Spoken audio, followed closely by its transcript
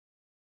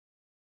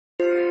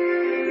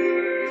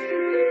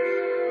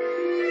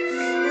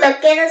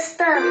Look at the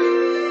stuff,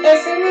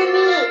 isn't it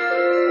neat?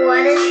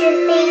 Wouldn't you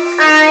think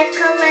our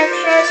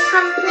collection's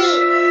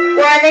complete?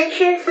 Wouldn't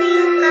you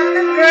think I'm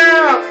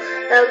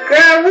the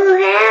girl who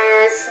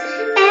has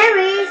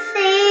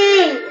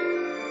everything?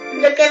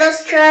 Look at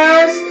those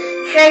trolls,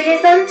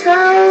 treasures on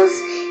toes.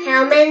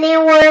 How many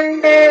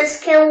wonders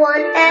can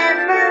one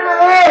ever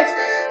hold?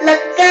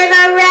 Looking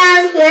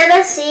around here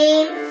to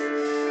see.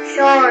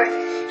 Sure,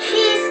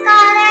 she's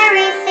got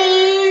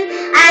everything.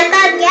 I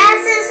got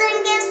gases and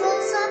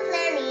gizmos so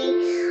plenty.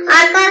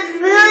 I got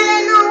food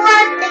and no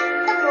one think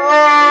the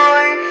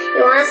more.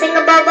 You wanna sing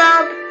a bob?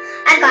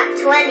 I got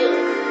 20.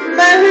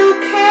 But who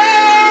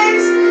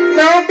cares?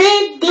 No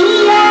big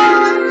deal.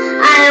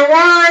 I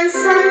want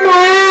some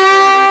more.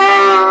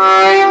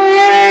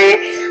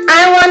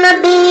 I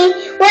wanna be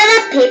where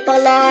the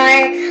people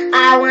are.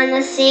 I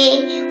wanna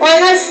see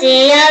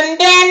them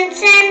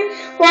dancing,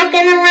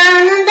 walking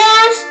around on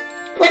those,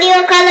 what do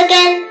you call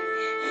again?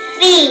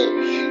 Feet.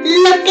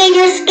 Look at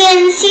your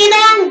skin so you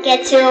don't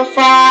get too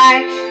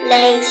far.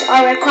 Legs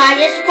are required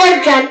just for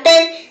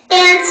jumping,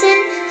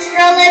 dancing,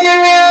 strolling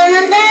around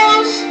on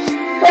those,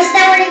 what's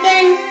that word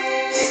again?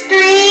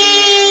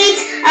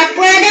 Streets. Up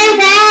where they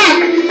walk,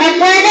 up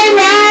where they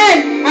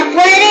run, up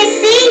where they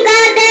sing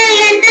all day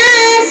and do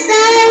so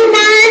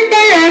much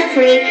they're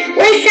free.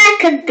 Wish I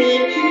could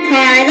be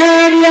part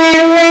of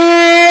your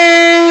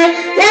world.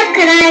 What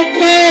could I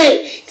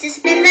pay to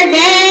spend the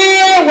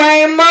day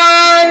where I'm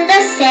on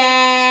the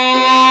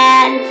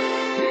sand?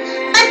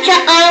 But your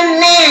own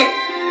land,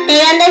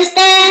 they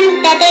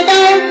understand that they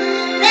don't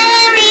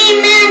very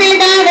many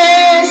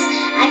dollars.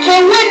 I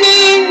came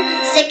running,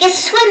 sick of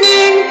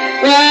swimming,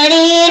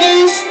 ready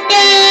to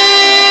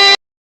stand,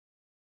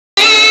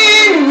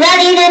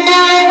 ready to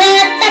know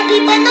what the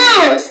people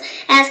knows.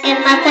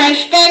 Asking my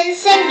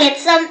questions and get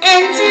some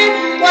answer.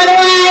 What do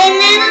I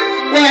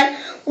know?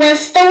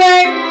 What's the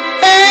word?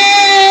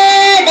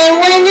 But and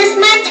when it's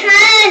my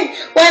turn,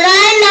 what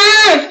I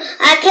love,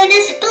 I can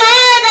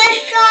explore the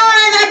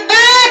shore, the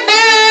birds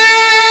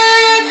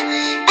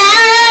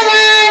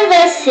I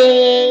will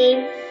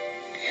see.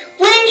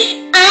 Wish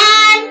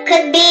I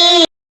could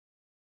be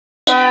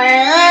part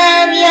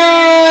of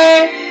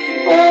your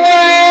world.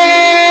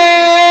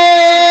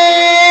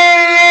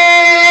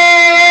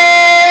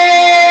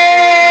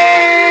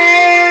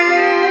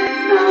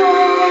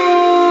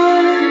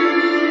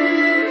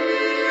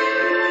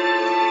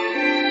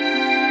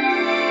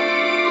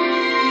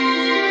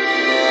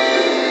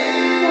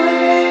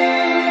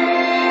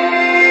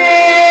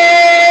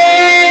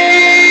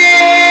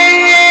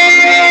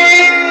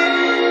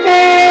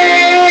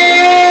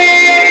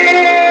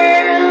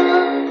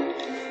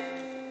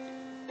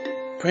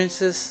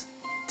 Princess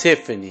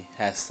Tiffany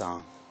has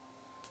sung.